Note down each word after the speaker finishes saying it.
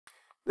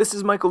This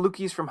is Michael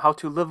Lukes from How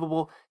to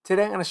Livable.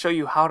 Today I'm going to show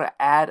you how to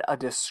add a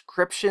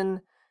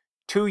description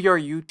to your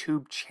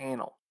YouTube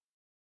channel.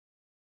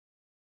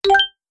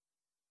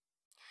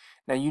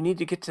 Now you need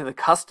to get to the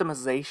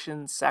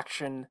customization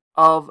section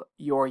of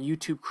your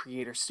YouTube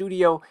Creator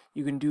Studio.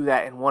 You can do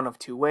that in one of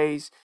two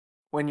ways.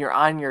 When you're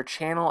on your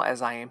channel,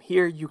 as I am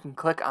here, you can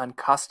click on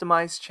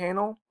Customize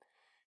Channel.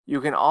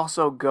 You can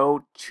also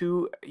go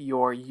to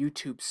your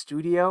YouTube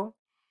Studio.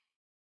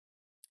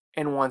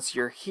 And once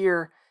you're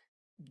here,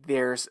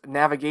 there's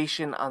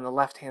navigation on the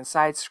left-hand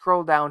side.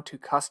 Scroll down to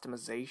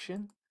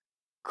Customization.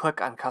 Click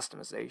on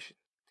Customization.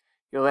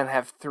 You'll then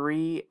have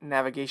three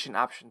navigation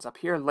options up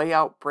here: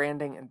 Layout,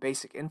 Branding, and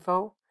Basic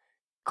Info.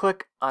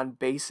 Click on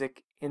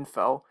Basic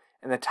Info,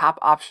 and the top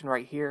option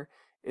right here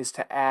is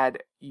to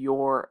add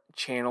your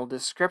channel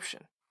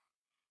description.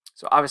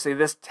 So obviously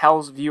this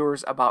tells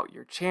viewers about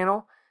your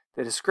channel.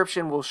 The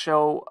description will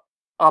show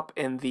up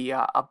in the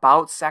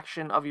About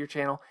section of your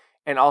channel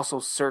and also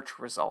search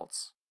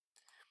results.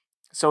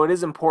 So it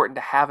is important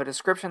to have a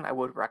description. I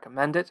would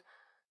recommend it.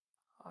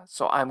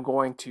 So I'm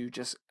going to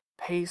just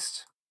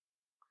paste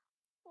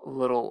a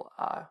little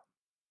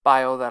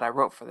bio that I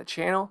wrote for the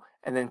channel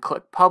and then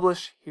click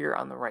Publish here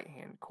on the right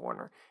hand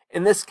corner.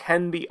 And this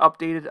can be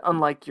updated,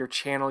 unlike your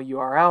channel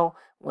URL.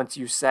 Once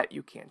you set,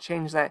 you can't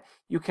change that.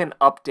 You can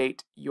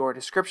update your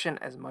description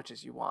as much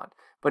as you want.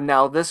 But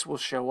now this will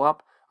show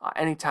up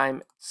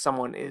anytime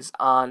someone is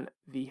on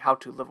the How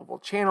to Livable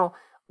channel.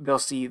 They'll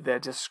see the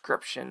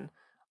description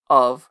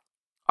of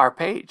our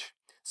page.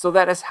 So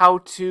that is how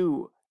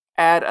to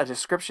add a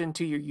description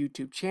to your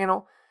YouTube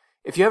channel.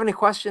 If you have any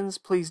questions,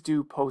 please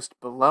do post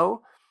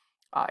below.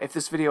 If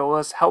this video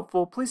was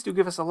helpful, please do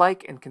give us a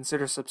like and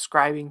consider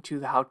subscribing to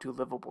the How to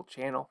Livable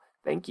channel.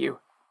 Thank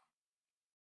you.